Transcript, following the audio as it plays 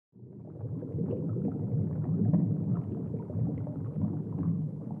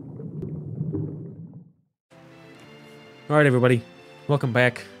Alright, everybody. Welcome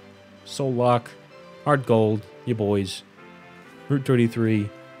back. Soul-Locke. Hard Gold. You boys. Route 33.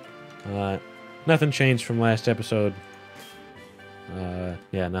 Nothing changed from last episode.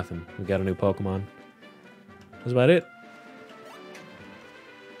 Yeah, nothing. We got a new Pokemon. That's about it.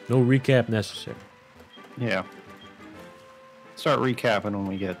 No recap necessary. Yeah. Start recapping when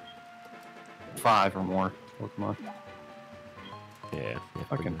we get 5 or more Pokemon. Yeah.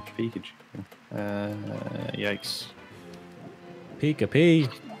 Fucking Pikachu. Yikes. Pika-Pee.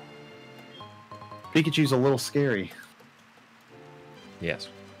 Pikachu's a little scary. Yes.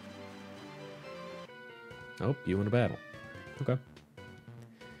 Oh, you in a battle. Okay.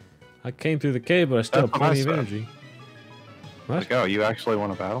 I came through the cave, but I still have plenty of energy. What? Like, oh, you actually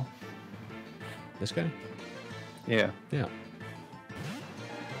want to battle? This guy? Yeah. Yeah.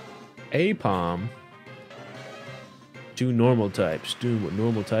 A-Palm. 2 normal types. Doing what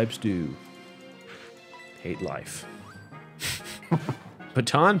normal types do. Hate life.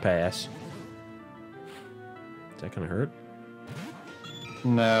 Baton Pass. Is that gonna hurt?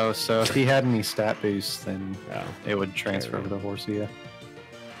 No, so if he had any stat boosts, then Oh. it would transfer over to Horsia.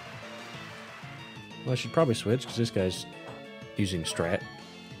 Well, I should probably switch, because this guy's using Strat.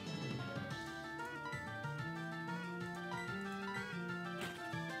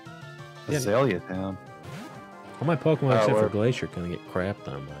 Yeah. Azalea Town. All my Pokemon except for we're- Glacier kind of get crapped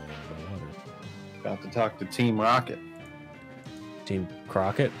on by water. About to talk to Team Rocket. Team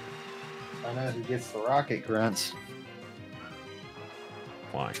Crockett? I know who gets the rocket grunts.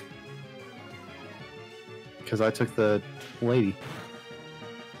 Why? Because I took the lady.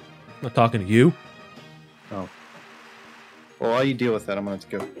 I'm not talking to you. Oh. Well, while you deal with that, I'm going to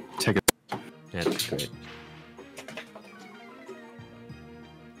go take a... That's great.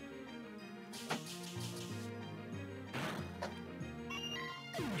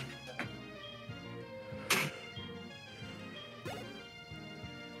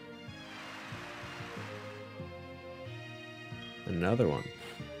 Another one.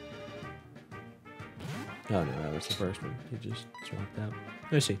 Oh no, that was the first one. You just swapped out.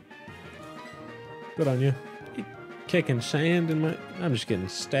 I see. Good on you. You kicking sand in my... I'm just getting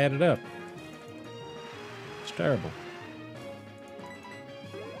statted up. It's terrible.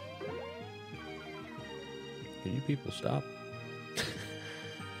 Can you people stop?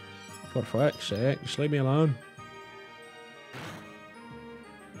 For fuck's sake, just leave me alone.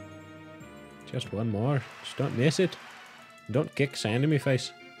 Just one more. Just don't miss it. Don't kick sand in my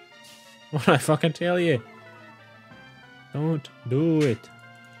face. What did I fucking tell you? Don't do it.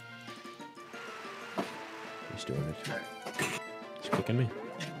 He's doing it. He's kicking me.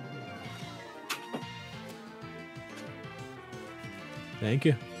 Thank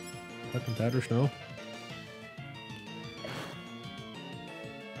you. Fucking powder snow.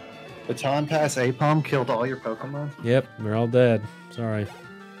 Baton Pass A-Palm killed all your Pokemon? Yep, they're all dead. Sorry.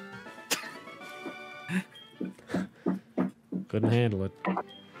 Couldn't handle it.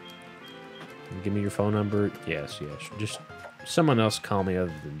 Give me your phone number. Yes, yes. Just someone else call me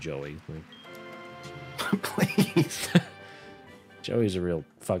other than Joey. Like, Please. Joey's a real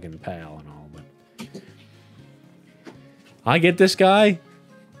fucking pal and all, but I get this guy.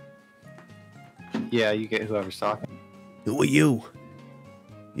 Yeah, you get whoever's talking. Who are you?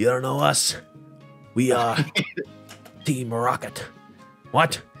 You don't know us. We are Team Rocket.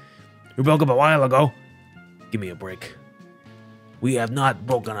 What? We broke up a while ago. Give me a break. We have not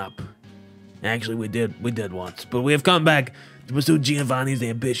broken up. Actually, we did once, but we have come back to pursue Giovanni's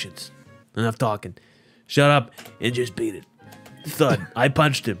ambitions. Enough talking. Shut up and just beat it. Thud. I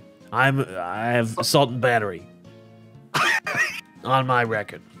punched him. I have assault and battery on my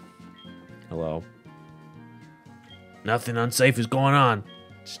record. Hello. Nothing unsafe is going on.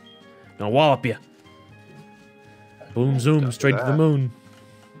 Just gonna wallop you. Boom zoom straight to the moon.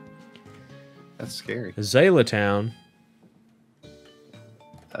 That's scary. Azalea Town.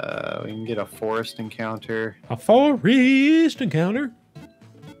 We can get a forest encounter. A forest encounter.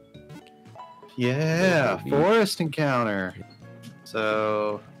 Yeah, forest encounter.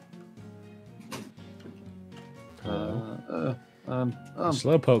 So,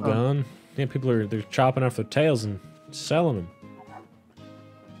 Slowpoke gone. Yeah, people they're chopping off their tails and selling them.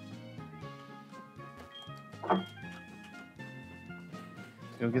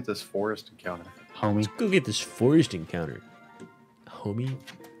 go get this forest encounter, homie. Let's go get this forest encounter, homie.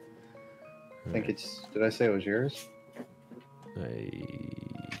 I think it's. Did I say it was yours? I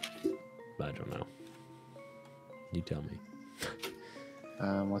don't know. You tell me.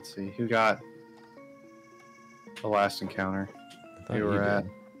 Let's see. Who got the last encounter? I thought You were did. at.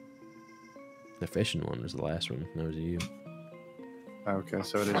 The fishing one was the last one. That was you. Okay,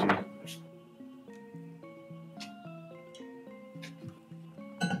 so it is you.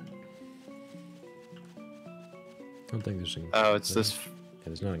 don't think there's... Oh, it's this... Yeah,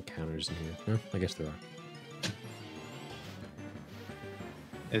 there's no encounters in here. No, I guess there are.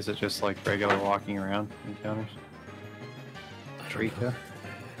 Is it just like regular walking around encounters? Trika?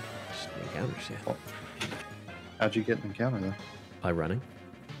 Just encounters, yeah. Well, how'd you get an encounter though? By running.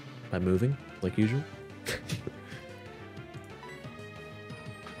 By moving, like usual.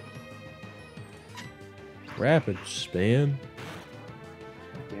 Rapid span.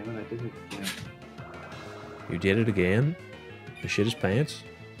 Damn it, I did it again. You did it again? You shit his pants?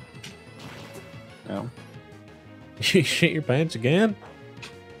 No. You shit your pants again?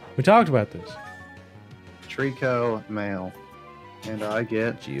 We talked about this. Trico, male. And I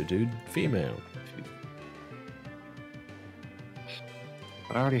get... Geodude, female.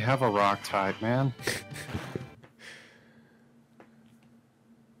 But I already have a rock type, man.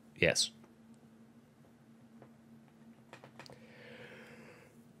 Yes.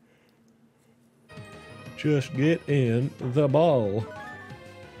 Just get in the ball.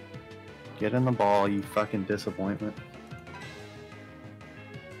 Get in the ball, you fucking disappointment.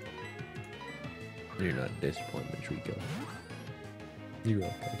 You're not a disappointment, Trico. You're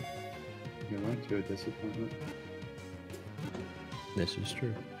okay. You went to a disappointment. This is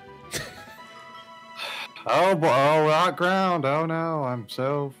true. Oh, rock ground. Oh no, I'm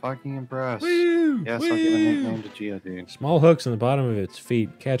so fucking impressed. Woo! Yes, Woo! I'll give a nickname to Geodude. Small hooks on the bottom of its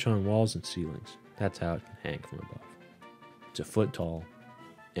feet catch on walls and ceilings. That's how it can hang from above. It's a foot tall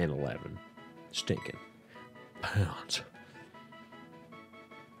and 11 stinking pounds.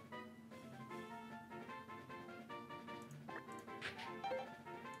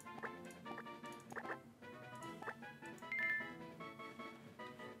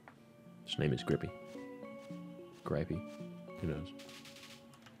 His name is Grippy. Gripey. Who knows?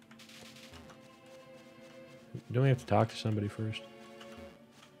 Don't we have to talk to somebody first?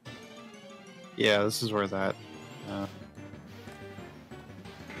 Yeah, this is where that... I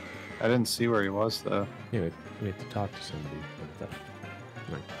didn't see where he was, though. Yeah, we have to talk to somebody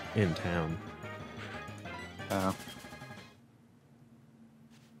like in town. Oh.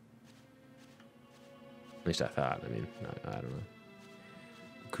 At least I thought. I mean, I don't know.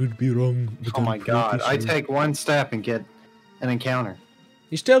 Could be wrong. But Oh I'm my god, pretty I sure. take one step and get an encounter.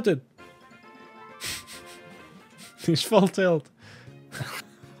 He's tilted. He's full tilt.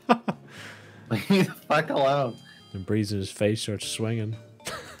 Leave me the fuck alone. The breeze in his face starts swinging.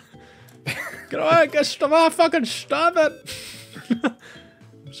 Get away! Stop! Oh, fucking stop it!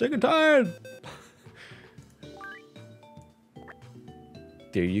 I'm sick and tired.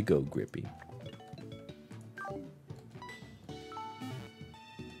 There you go, Grippy.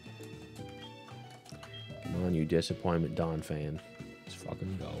 Come on, you disappointment Don fan. Let's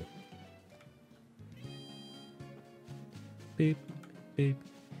fucking go. Beep, beep.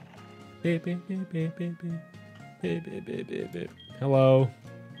 Beep, beep, beep, beep, beep, beep. Beep, beep, beep, beep, beep. Hello.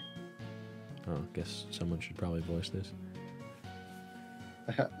 Oh, I guess someone should probably voice this.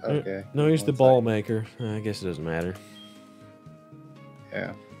 Okay. No, he's the One ball second. maker. I guess it doesn't matter.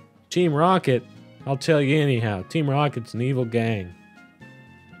 Yeah. Team Rocket, I'll tell you anyhow. Team Rocket's an evil gang.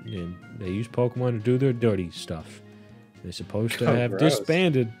 And they use Pokemon to do their dirty stuff. They're supposed to Oh, have gross.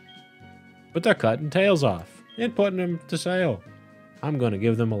 disbanded, but they're cutting tails off and putting them to sale. I'm going to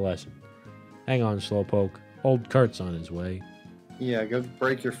give them a lesson. Hang on, Slowpoke. Old Kurt's on his way. Yeah, go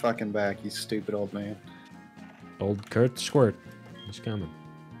break your fucking back, you stupid old man. Old Kurt Squirt. He's coming.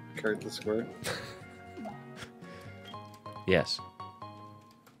 Kurt the Squirt. Yes.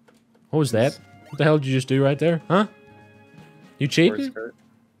 What was that? What the hell did you just do right there? Huh? You cheating? Kurt.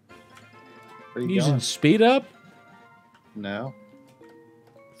 Where you Using going? speed up? No.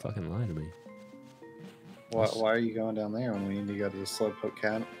 Fucking lie to me. Why are you going down there when we need to go to the Slowpoke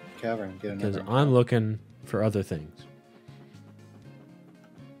Cavern and get Because another? I'm looking for other things.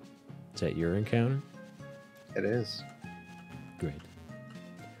 Is that your encounter? It is. Great.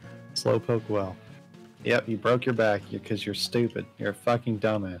 Slowpoke well. Yep, you broke your back because you're stupid. You're a fucking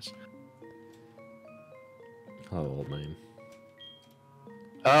dumbass. Hello, old man.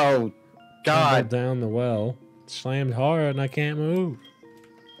 Oh, Tumbled God. down the well. Slammed hard and I can't move.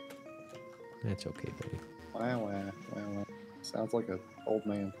 That's okay, buddy. Wow. Sounds like an old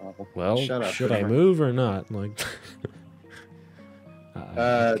man problem. Well, Shut up, should I Boomer. move or not? Like,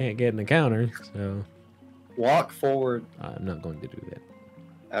 I can't get an encounter, so Walk forward. I'm not going to do that.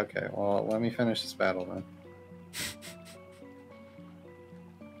 Okay, well, let me finish this battle then.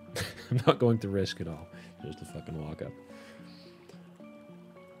 I'm not going to risk it all. Just to fucking walk up.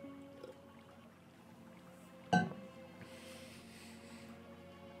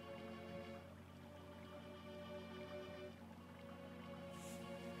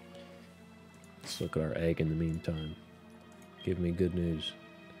 Let's look at our egg in the meantime. Give me good news.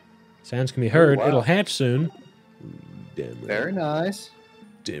 Sounds can be heard. Wow. It'll hatch soon. Damn right. Very nice.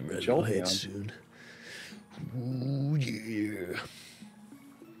 Damn right. It'll Jolteon. hatch soon. Ooh, yeah.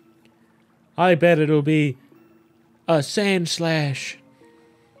 I bet it'll be a sand slash.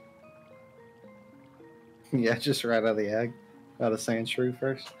 Yeah, just right out of the egg. Out of sand shrew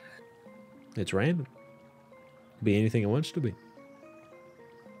first. It's random. Be anything it wants to be.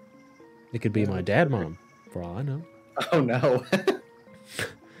 It could be my dad mom, for all I know. Oh no.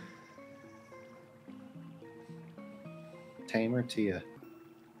 Tamer Tia.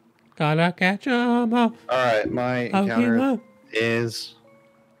 Gotta catch 'em all. Alright, my encounter is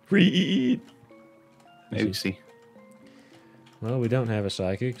Read. Oopsie. Well, we don't have a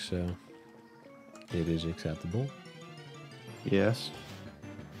psychic, so it is acceptable. Yes.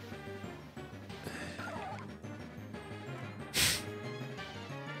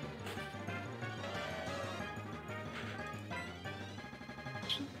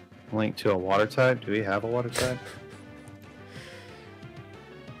 Link to a water type? Do we have a water type?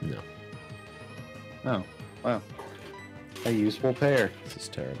 No, No. Wow. A useful pair. this is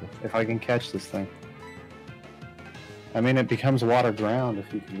terrible. If I can catch this thing. I mean, it becomes water ground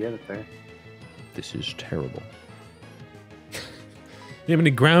if you can get it there. This is terrible. You know how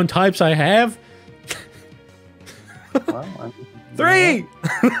many ground types I have? Well, I mean, 3!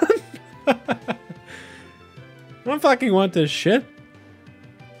 I don't fucking want this shit.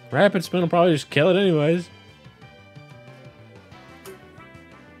 Rapid spin will probably just kill it anyways.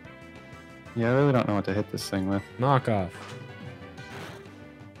 Yeah, I really don't know what to hit this thing with. Knock off.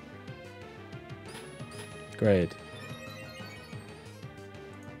 Great.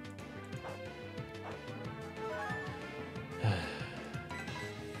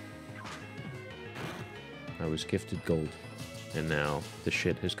 I was gifted gold, and now the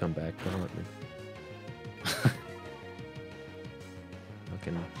shit has come back to haunt me.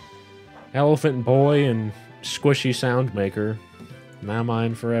 Fucking elephant boy and squishy sound maker, now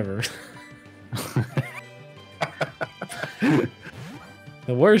mine forever.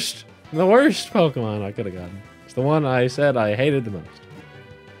 The worst Pokemon I could have gotten. It's the one I said I hated the most.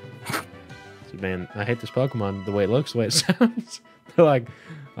 So, man, I hate this Pokemon the way it looks, the way it sounds. They're like,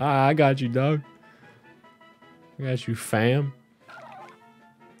 I got you, dog. I got you, fam.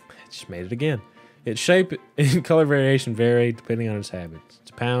 It just made it again. Its shape and color variation vary depending on its habits.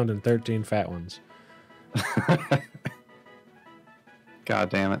 It's a pound and 13 fat ones. God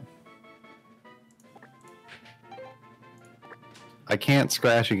damn it. I can't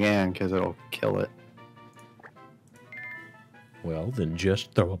scratch again because it'll kill it. Well, then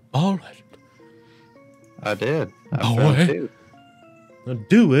just throw a ball at it. I did. I Boy. found two. Now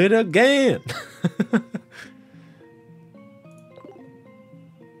do it again.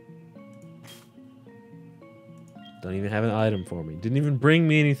 Don't even have an item for me. Didn't even bring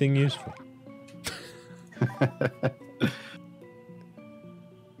me anything useful.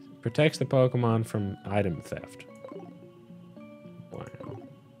 Protects the Pokemon from item theft. Wow.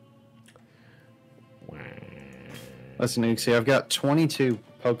 Wow. Listen, Uxie, I've got 22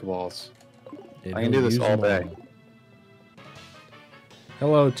 Pokeballs. And I can he'll do this use all them day.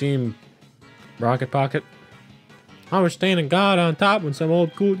 Hello, Team Rocket Pocket. I was standing guard on top when some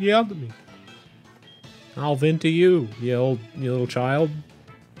old coot yelled at me. I'll vent to you, you little child,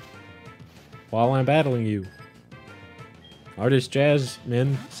 while I'm battling you. Artist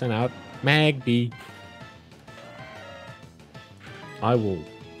Jasmine sent out Magby. I will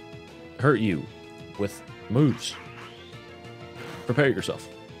hurt you with moves. Prepare yourself.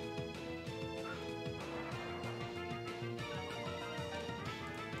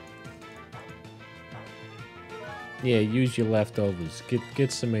 Yeah, use your leftovers.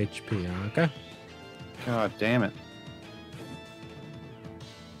 Get some HP, okay? God damn it.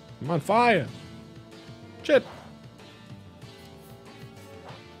 I'm on fire. Shit.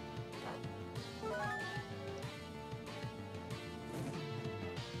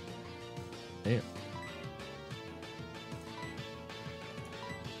 Damn.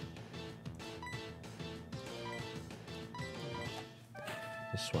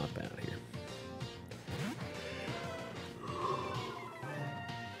 Let's swap out here.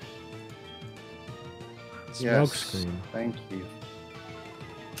 Smoke screen. Thank you.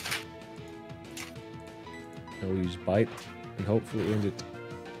 I will use bite and hopefully end it.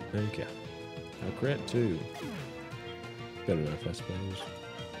 Thank you. Now crit too. Good enough, I suppose.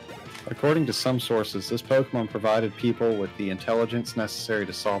 According to some sources, this Pokemon provided people with the intelligence necessary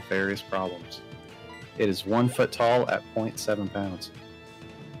to solve various problems. It is 1 foot tall at 0.7 pounds.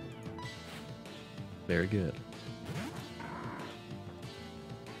 Very good.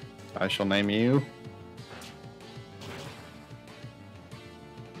 I shall name you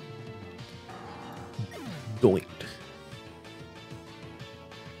Doinked.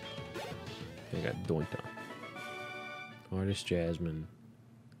 I got doinked on. Artist Jasmine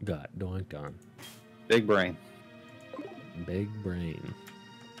got doinked on. Big brain. Big brain.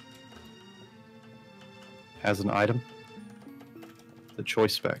 Has an item. The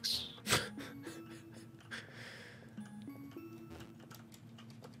choice specs.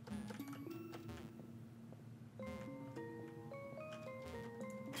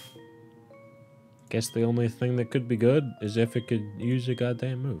 Guess the only thing that could be good is if it could use a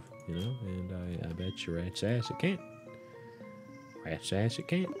goddamn move, you know? And I bet your rat's ass it can't. Rat's ass it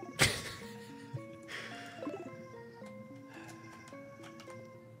can't.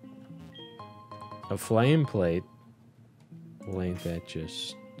 A flame plate? Well, ain't that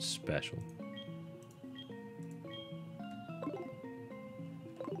just special?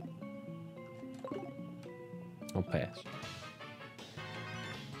 I'll pass.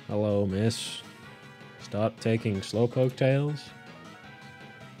 Hello, miss. Stop taking slowpoke tails?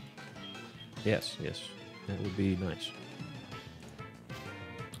 Yes, yes. That would be nice.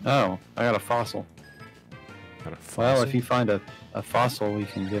 Oh, I got a fossil. Got a fossil? Well, if you find a fossil, we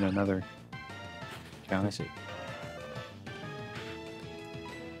can get another I counter. see.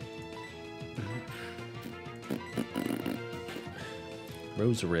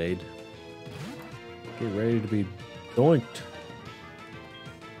 Roserade. Get ready to be doinked.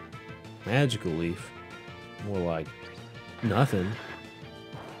 Magical leaf. More like nothing.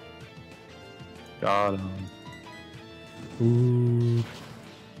 Got Ooh.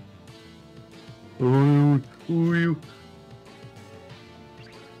 Ooh.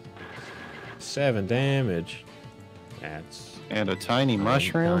 7 damage. That's And a tiny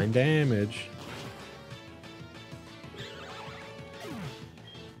mushroom. 9 damage.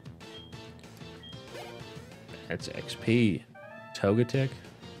 That's XP. Togetic.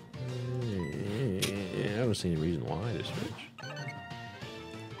 I don't see any reason why to switch.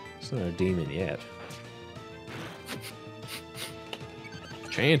 It's not a demon yet.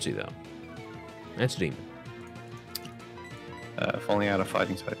 Chansey though. That's a demon. If only I had a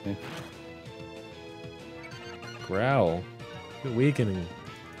fighting type move. Growl. Good weakening.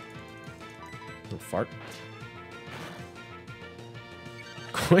 Little fart.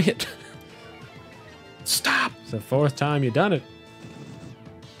 Quit. Stop! It's the 4th time you've done it.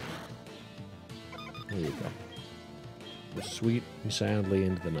 There you go. Sweet and soundly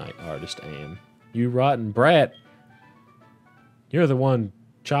into the night, Artist Anne. You rotten brat. You're the one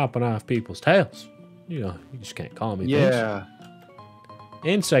chopping off people's tails. You know, you just can't call me Yeah. things.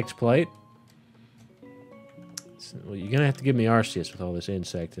 Insect plate. Well, you're gonna have to give me Arceus with all this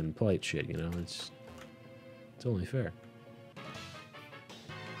insect and plate shit, you know? It's only fair.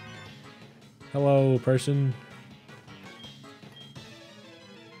 Hello, person.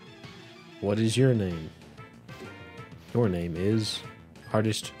 What is your name? Your name is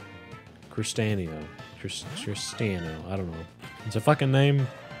Artist Cristiano. Cristiano. I don't know. It's a fucking name,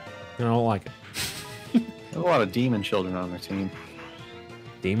 and I don't like it. There's a lot of demon children on their team.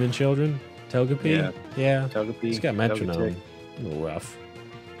 Demon children? Togepi? Yeah. Yeah. Togepi. It's got metronome. A little rough.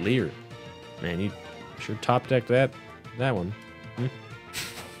 Leer. Man, you sure top decked that one. Hmm?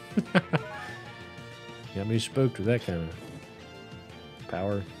 Got me spooked with that kind of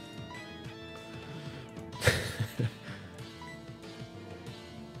power.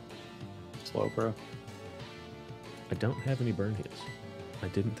 Slow, bro. I don't have any burn hits. I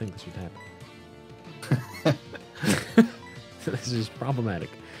didn't think this would happen. This is problematic.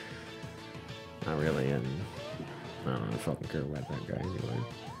 Not really, and I don't know, I fucking care about that guy anyway.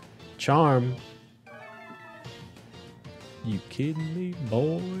 Charm. You kidding me,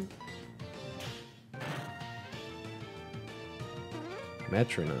 boy?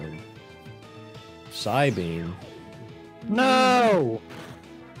 Metronome. Psybeam. No!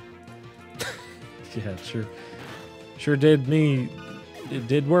 Yeah, sure did me. It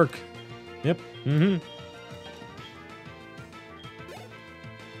did work. Yep. Mm-hmm.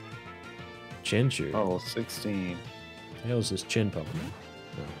 Chinchu. Oh, 16. The hell is this chin Pokemon?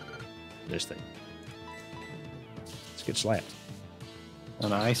 Oh, this thing. Let's get slapped.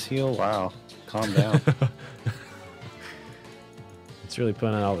 An ice heal? Wow. Calm down. It's really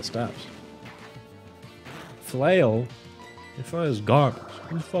putting out all the stops. Flail? If I was garbage,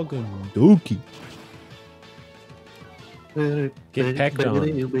 you fucking dookie. Get pecked on,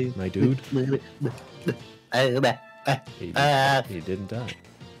 my dude. He didn't die.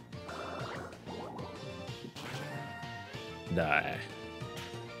 Die.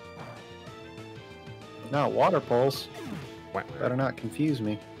 No, water pulse. Better not confuse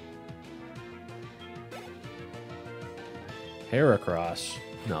me. Heracross.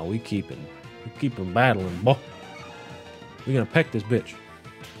 No, we keeping You keep him battling, boy. We're gonna peck this bitch.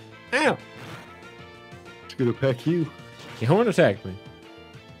 Ow! It's gonna peck you. He horn attacked me.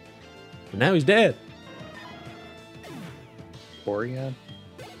 But now he's dead. Porygon?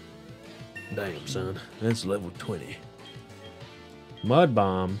 Damn, son. That's level 20. Mud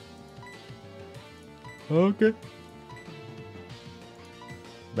Bomb. Okay.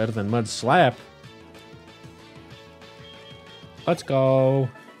 Better than Mud Slap. Let's go.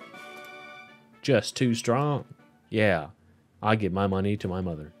 Just too strong. Yeah. I give my money to my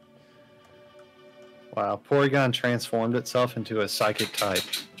mother. Wow, Porygon transformed itself into a psychic type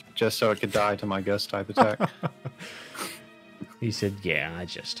just so it could die to my ghost type attack. He said, yeah,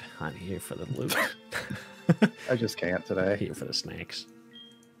 I'm here for the loot. I just can't today. Here for the snacks.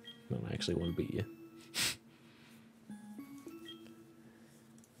 I don't actually want to beat you.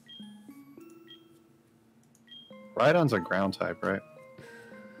 Rhydon's a ground type, right?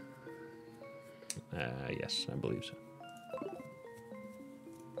 Yes, I believe so.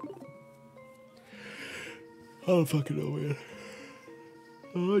 I don't fucking know, man.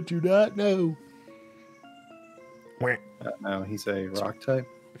 I do not know. No, he's a rock type.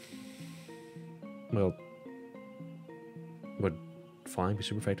 Well, would flying be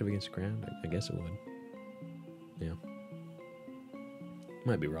super effective against the ground? I guess it would. Yeah.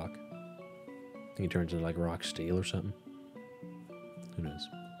 Might be rock. I think he turns into like rock steel or something. Who knows?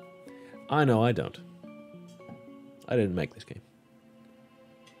 I know I don't. I didn't make this game.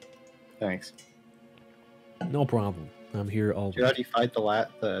 Thanks. No problem. I'm here all Did you already fight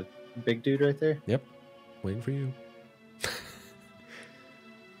the big dude right there? Yep. Waiting for you.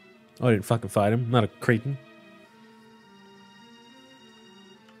 Oh, I didn't fucking fight him. Not a cretin.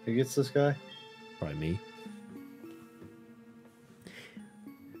 Who gets this guy? Probably me.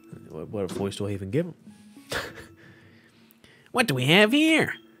 What voice do I even give him? What do we have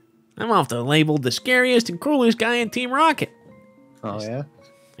here? I'm off to label the scariest and cruelest guy in Team Rocket. Oh, yeah?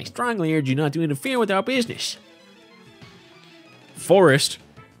 I strongly urge you not to interfere with our business. Forest.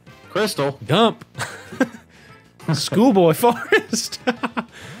 Crystal. Gump. Schoolboy Forest.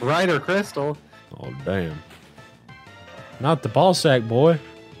 Ryder Crystal. Oh, damn. Not the ball sack boy.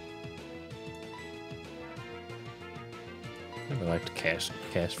 I like to cast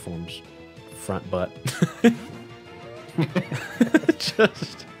forms front butt.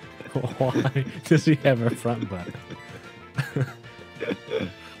 Just why does he have a front butt?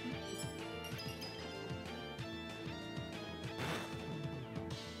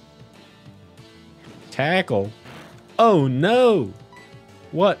 Tackle. Oh no!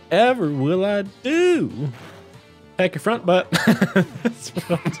 Whatever will I do? Pack your front butt. That's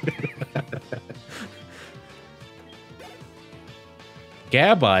what I'll do.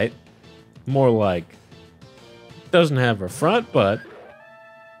 Gabite, more like, doesn't have a front butt.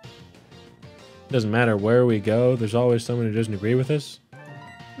 Doesn't matter where we go, there's always someone who doesn't agree with us.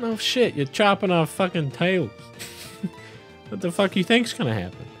 No shit, you're chopping off fucking tails. What the fuck you think's gonna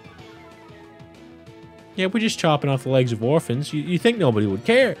happen? Yeah, we're just chopping off the legs of orphans. You think nobody would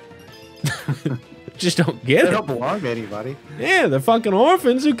care. Just don't get it. They don't belong to anybody. Yeah, they're fucking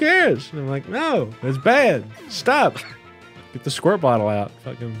orphans. Who cares? And I'm like, no, that's bad. Stop. Get the squirt bottle out.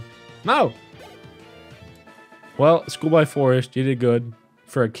 Fucking no. Well, Schoolboy Forest, you did good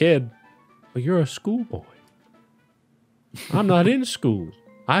for a kid, but you're a schoolboy. I'm not in school.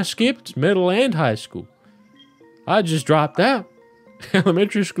 I skipped middle and high school. I just dropped out.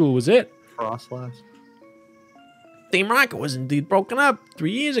 Elementary school was it. Frost last. Team Rocket was indeed broken up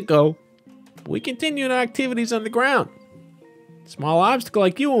 3 years ago. We continued our activities on the ground. A small obstacle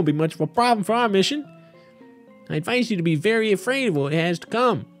like you won't be much of a problem for our mission. I advise you to be very afraid of what has to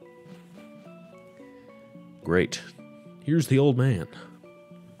come. Great. Here's the old man.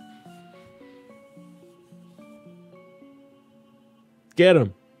 Get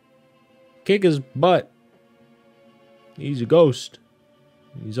him. Kick his butt. He's a ghost.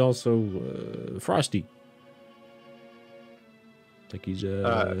 He's also frosty. Like he's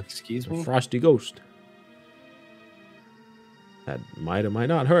excuse me? a frosty ghost. That might or might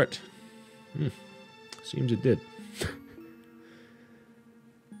not hurt. Seems it did.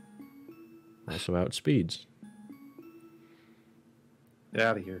 Also outspeeds. Get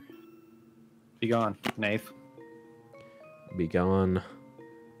out of here. Be gone, Nath. Be gone.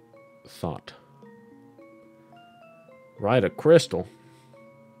 Thought. Ride a crystal.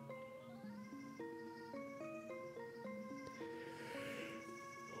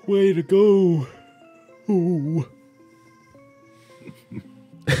 Way to go. Ooh.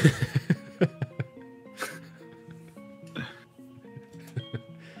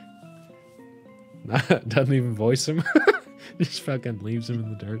 Doesn't even voice him. Just fucking leaves him in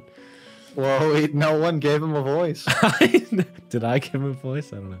the dirt. Whoa, wait, no one gave him a voice. Did I give him a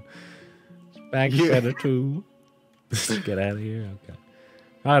voice? I don't know. Back better too. Get out of here. Okay.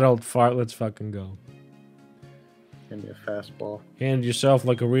 All right, old fart. Let's fucking go. Give me a fastball. Hand yourself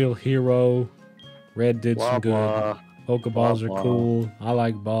like a real hero. Red did Blah, some good. blah. Pokeballs Blah, are blah. cool. I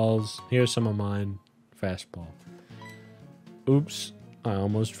like balls. Here's some of mine. Fastball. Oops. I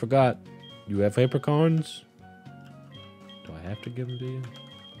almost forgot. You have apricorns? Do I have to give them to you?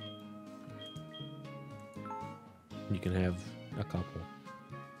 You can have a couple.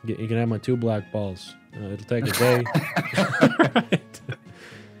 You can have my 2 black balls. It'll take a day. Right.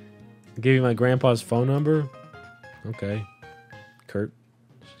 Give you my grandpa's phone number? Okay. Kurt.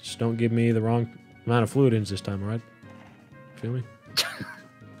 Just don't give me the wrong amount of fluid ins this time, alright? Feel me?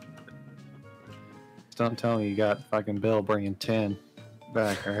 Don't tell me you got fucking Bill bringing 10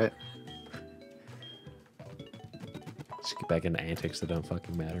 back, alright? Just get back into antics that don't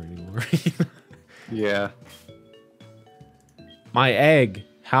fucking matter anymore. Yeah. My egg.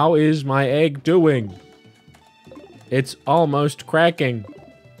 How is my egg doing? It's almost cracking.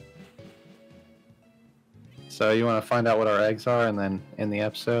 So you want to find out what our eggs are and then end the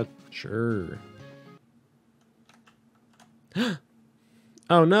episode? Sure.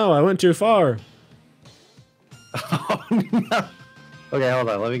 Oh no, I went too far. Oh no. Okay, hold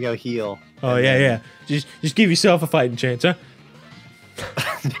on. Let me go heal. Oh yeah. Just give yourself a fighting chance, huh?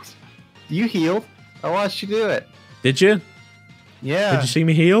 You healed? I watched you do it. Did you? Yeah. Did you see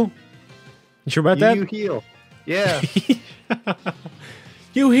me heal? You sure about that? You heal. Yeah.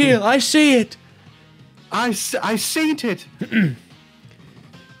 You heal. I see it. I seen it.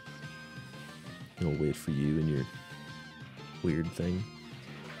 I'll wait for you and your weird thing.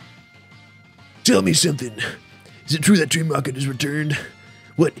 Tell me something. Is it true that Dream Rocket has returned?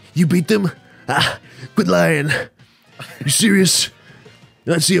 What? You beat them? Ah, quit lying. You serious?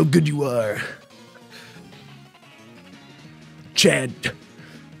 Let's see how good you are. Chad.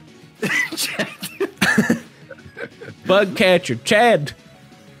 Bug catcher, Chad.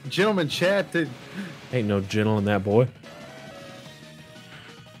 Gentleman Chad did Ain't no gentle in that boy.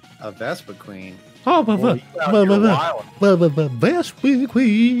 a Vespa Queen. Oh, Boy, you out here wildin'. Vespa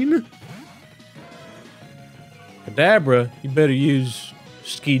Queen. Kadabra, you better use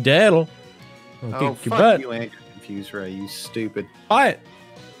Ski Daddle. I'll Oh, kick your fuck butt. you, Anchor Confused Ray, you stupid. Fight.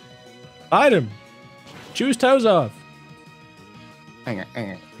 Fight him. Chew his toes off. Hang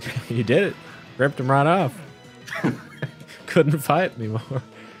on. You did it. Ripped him right off. Couldn't fight anymore.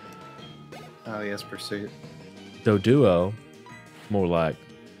 Oh, yes, Pursuit. Doduo. More like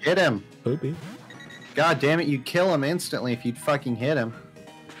Hit him. poopy. God damn it, you'd kill him instantly if you'd fucking hit him.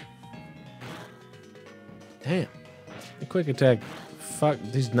 Damn. A quick attack. Fuck.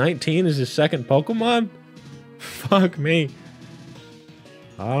 He's 19 is his second Pokemon? Fuck me.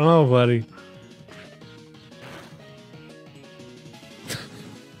 I don't know, buddy.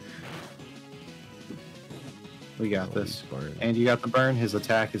 We got Oh, this. he's burned. And you got the burn. His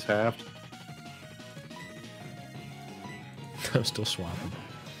attack is halved. I'm still swapping.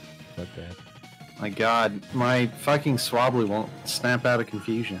 Fuck that. My god, my fucking Swablu won't snap out of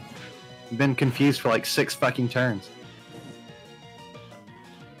confusion. I've been confused for like 6 fucking turns.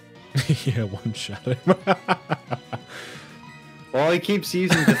 Yeah, one shot him. Well, he keeps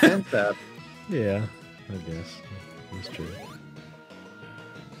using defense app. Yeah, I guess. That's true.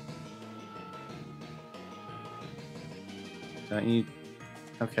 Don't you?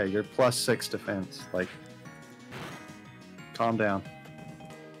 Okay, you're +6 defense. Like, calm down.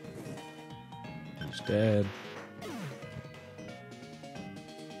 He's dead.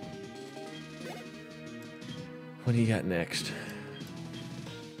 What do you got next?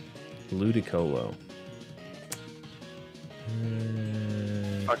 Ludicolo.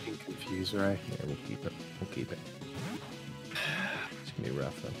 Fucking confused, right? Yeah, we'll keep it. We'll keep it. It's gonna be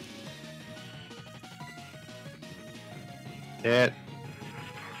rough though. Hit.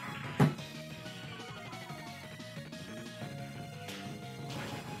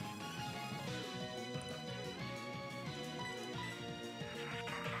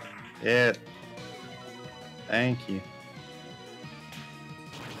 Hit. Thank you.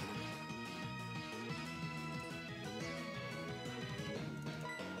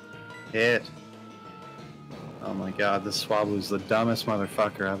 Hit. Oh my god, this Swablu's the dumbest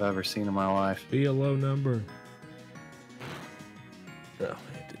motherfucker I've ever seen in my life. Be a low number. No,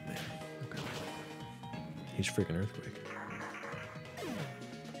 it didn't matter. Okay. He's freaking earthquake.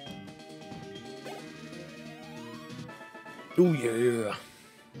 Oh yeah.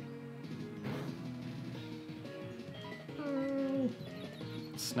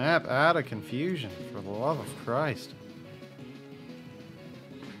 Snap out of confusion, for the love of Christ.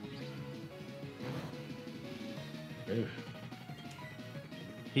 Oof.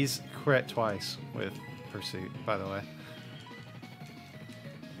 He's crit twice with Pursuit, by the way.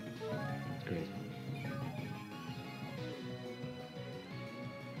 That's crazy.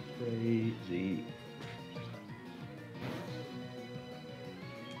 Crazy.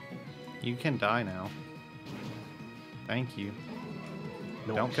 You can die now. Thank you.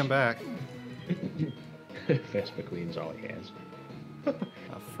 No. Don't come back. Vespa Queen's all he has.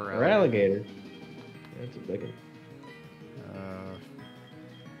 For Or alligator. That's a big one.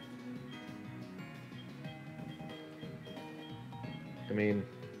 I mean,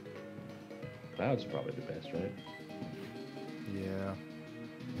 Cloud's probably the best, right? Yeah.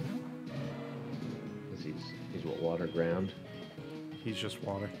 'Cause he's what, water, ground? He's just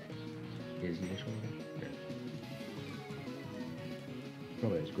water. Is he just water? Yeah.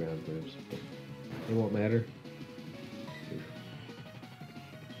 Probably has ground moves, but it won't matter.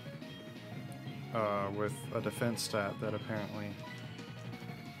 With a defense stat that apparently...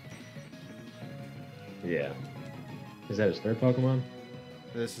 Yeah. Is that his third Pokemon?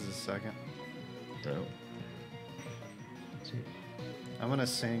 This is his second. No. Let's see. I'm gonna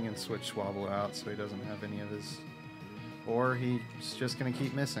sing and switch Swabble out so he doesn't have any of his... Or he's just gonna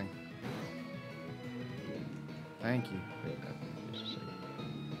keep missing. Thank you. Okay. Just a second.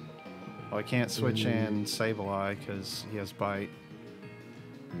 Well, I can't switch in Sableye because he has Bite.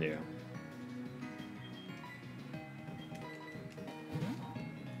 Yeah.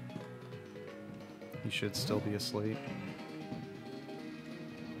 He should still be asleep.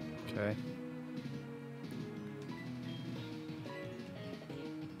 Okay.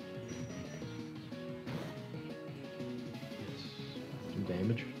 Some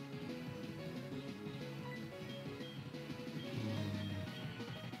damage.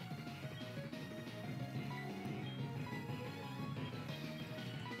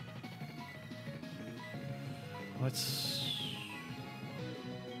 Let's...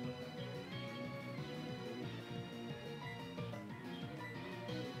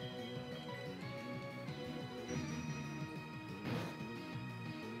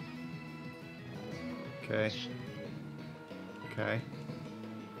 Okay. Okay.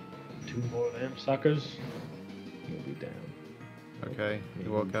 2 more of them suckers. You'll be down. Okay. He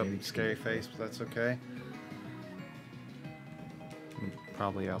woke up, scary face, but that's okay. I'm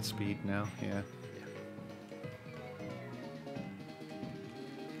probably outspeed now, yeah.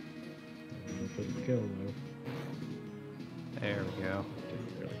 For the kill, though. There we go.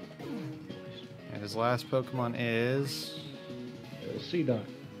 Didn't really. And his last Pokemon is... Sea-Dot.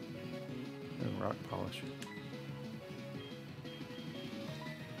 Rock Polish.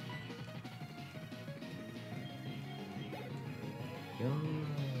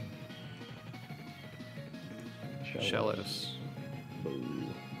 Shellos. Boo.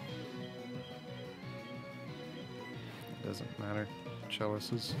 Doesn't matter.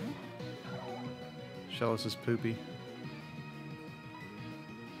 Shellos is poopy.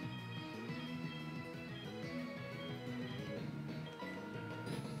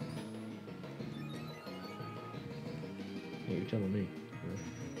 What are you telling me?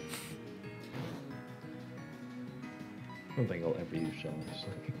 I don't think I'll ever use Shellos.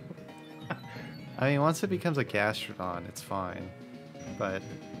 I mean, once it becomes a Gastrodon, it's fine. But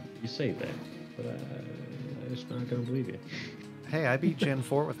You say that, but I'm just not gonna believe you. hey, I beat Gen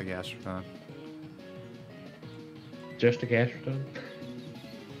 4 with a Gastrodon. Just a Gastrodon?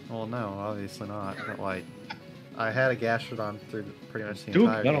 Well, no, obviously not. But like, I had a Gastrodon through pretty much the Dude,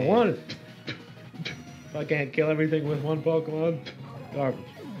 entire I don't game. want it. If I can't kill everything with one Pokemon, garbage.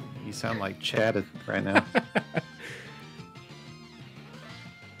 You sound like Chad right now.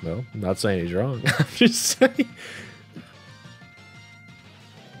 Well, I'm not saying he's wrong. I'm just saying.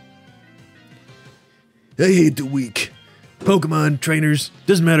 I hate the weak. Pokemon, trainers,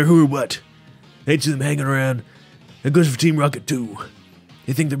 doesn't matter who or what. I hate them hanging around. That goes for Team Rocket too.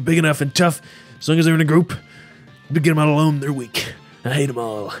 They think they're big enough and tough as long as they're in a group. But get them out alone, they're weak. I hate them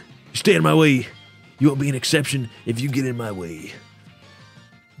all. You stay in my way. You won't be an exception if you get in my way.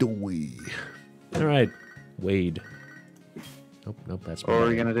 The way. All right, Wade. Nope, that's What are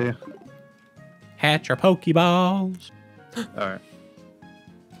we gonna do? Hatch our Pokeballs. Alright.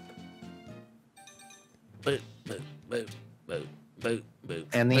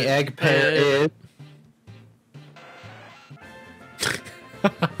 And the egg pair is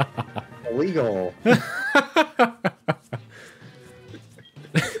illegal.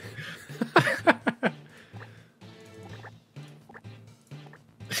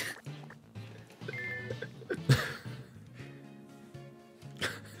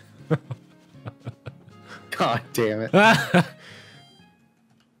 God damn it.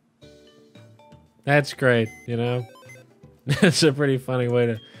 That's great, you know? That's a pretty funny way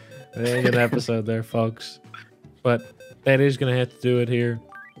to end an episode there, folks. But that is going to have to do it here.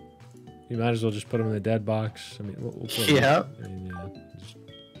 You might as well just put them in the dead box. I mean, we'll put them Yeah.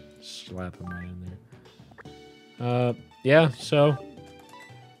 Just slap them right in there. Yeah, so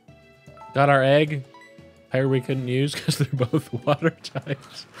got our egg. Pair we couldn't use because they're both water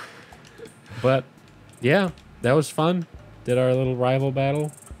types. But yeah, that was fun. Did our little rival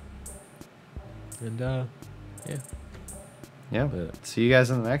battle. And yeah. Yeah. See you guys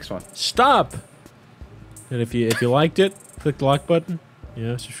in the next one. Stop! And if you liked it, click the like button. You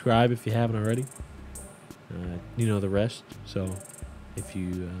know, subscribe if you haven't already. You know the rest. So if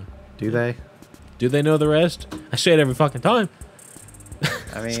you Do they? do they know the rest? I say it every fucking time.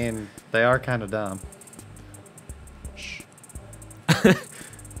 I mean, they are kind of dumb.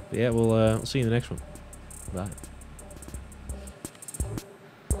 Yeah, we'll see you in the next one. Bye.